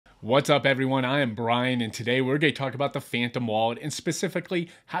What's up, everyone? I am Brian, and today we're going to talk about the Phantom Wallet and specifically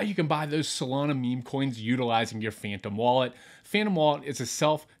how you can buy those Solana meme coins utilizing your Phantom Wallet. Phantom Wallet is a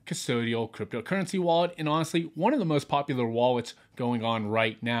self-custodial cryptocurrency wallet, and honestly, one of the most popular wallets going on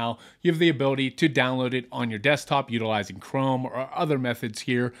right now. You have the ability to download it on your desktop utilizing Chrome or other methods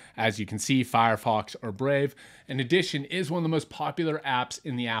here, as you can see, Firefox or Brave. In addition, it is one of the most popular apps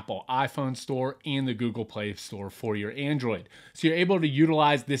in the Apple iPhone store and the Google Play Store for your Android. So you're able to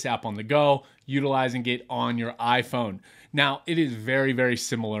utilize this app on the go, utilizing it on your iPhone. Now, it is very, very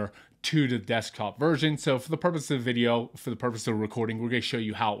similar to the desktop version. So for the purpose of the video, for the purpose of recording, we're going to show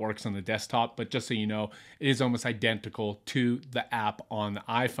you how it works on the desktop, but just so you know, it is almost identical to the app on the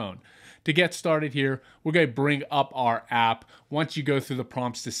iPhone. To get started here, we're going to bring up our app. Once you go through the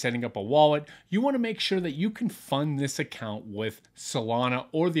prompts to setting up a wallet, you want to make sure that you can fund this account with Solana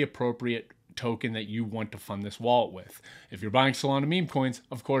or the appropriate token that you want to fund this wallet with. If you're buying Solana meme coins,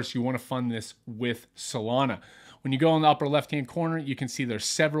 of course, you want to fund this with Solana. When you go in the upper left-hand corner, you can see there's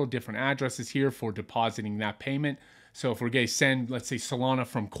several different addresses here for depositing that payment. So if we're going to send, let's say, Solana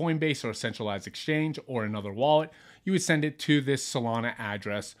from Coinbase or a centralized exchange or another wallet, you would send it to this Solana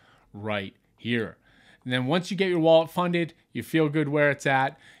address right here. And then once you get your wallet funded, you feel good where it's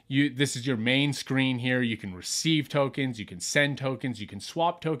at. This is your main screen here. You can receive tokens, you can send tokens, you can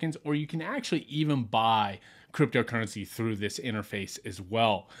swap tokens, or you can actually even buy cryptocurrency through this interface as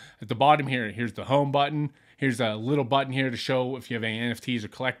well. At the bottom here, here's the home button. Here's a little button here to show if you have any NFTs or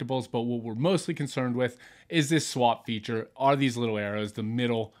collectibles, but what we're mostly concerned with is this swap feature, are these little arrows, the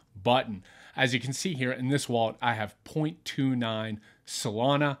middle button. As you can see here in this wallet, I have 0.29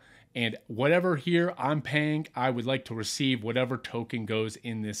 Solana, and whatever here I'm paying, I would like to receive whatever token goes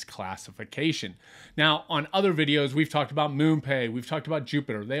in this classification. Now, on other videos, we've talked about MoonPay, we've talked about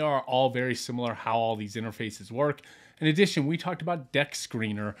Jupiter. They are all very similar how all these interfaces work. In addition, we talked about Dex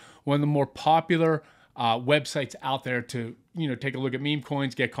Screener, one of the more popular websites out there to take a look at meme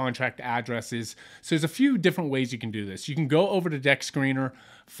coins, get contract addresses. So there's a few different ways you can do this. You can go over to Dex Screener,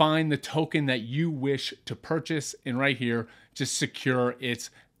 find the token that you wish to purchase, and right here, just secure its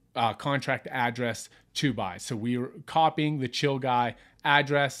contract address to buy. So we're copying the Chill Guy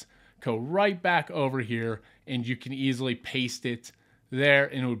address, go right back over here, and you can easily paste it there,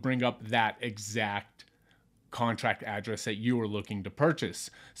 and it would bring up that exact contract address that you are looking to purchase.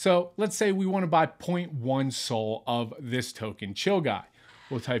 So let's say we want to buy 0.1 Sol of this token Chill Guy.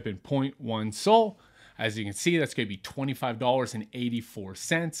 We'll type in 0.1 Sol. As you can see, that's going to be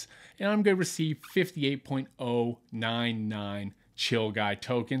 $25.84, and I'm going to receive 58.099 Chill Guy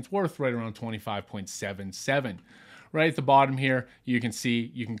tokens worth right around 25.77. Right at the bottom here, you can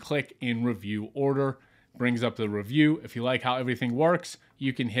see you can click in review order. Brings up the review. If you like how everything works,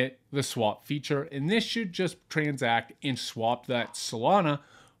 you can hit the swap feature, and this should just transact and swap that Solana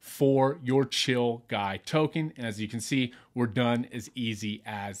for your Chill Guy token. And as you can see, we're done as easy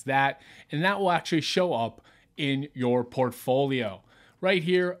as that, and that will actually show up in your portfolio. Right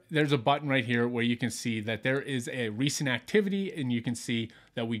here, there's a button right here where you can see that there is a recent activity, and you can see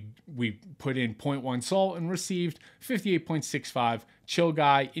that we put in 0.1 Sol and received 58.65 Chill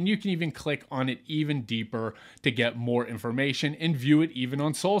Guy, and you can even click on it even deeper to get more information and view it even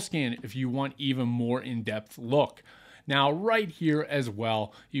on SolScan if you want even more in-depth look. Now, right here as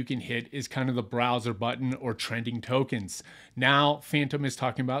well, you can hit is kind of the browser button or trending tokens. Now, Phantom is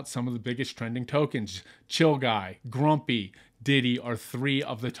talking about some of the biggest trending tokens. Chill Guy, Grumpy, Diddy are three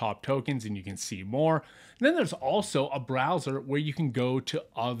of the top tokens, and you can see more. And then there's also a browser where you can go to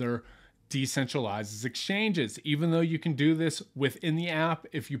other decentralized exchanges. Even though you can do this within the app,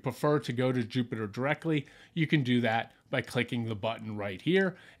 if you prefer to go to Jupiter directly, you can do that by clicking the button right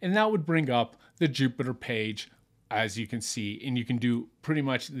here, and that would bring up the Jupiter page, as you can see, and you can do pretty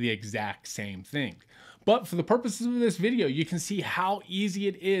much the exact same thing. But for the purposes of this video, you can see how easy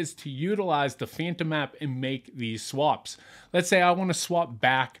it is to utilize the Phantom app and make these swaps. Let's say I want to swap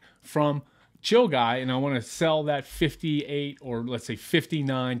back from Chill Guy and I want to sell that 58 or let's say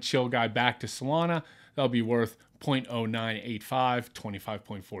 59 Chill Guy back to Solana. That'll be worth 0.0985,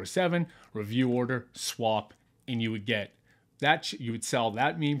 25.47, review order, swap, and you would get that, you would sell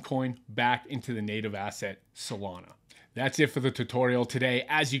that meme coin back into the native asset Solana. That's it for the tutorial today.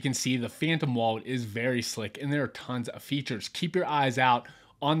 As you can see, the Phantom Wallet is very slick and there are tons of features. Keep your eyes out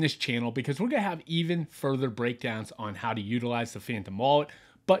on this channel because we're going to have even further breakdowns on how to utilize the Phantom Wallet.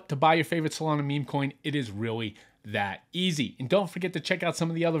 But to buy your favorite Solana meme coin, it is really that easy. And don't forget to check out some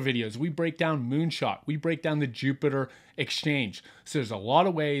of the other videos. We break down Moonshot. We break down the Jupiter exchange. So there's a lot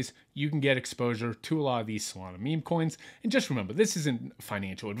of ways you can get exposure to a lot of these Solana meme coins. And just remember, this isn't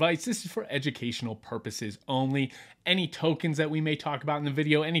financial advice. This is for educational purposes only. Any tokens that we may talk about in the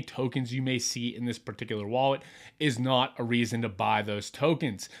video, any tokens you may see in this particular wallet is not a reason to buy those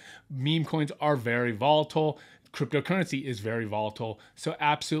tokens. Meme coins are very volatile. Cryptocurrency is very volatile. So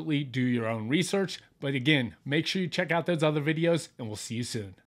absolutely do your own research. But again, make sure you check out those other videos and we'll see you soon.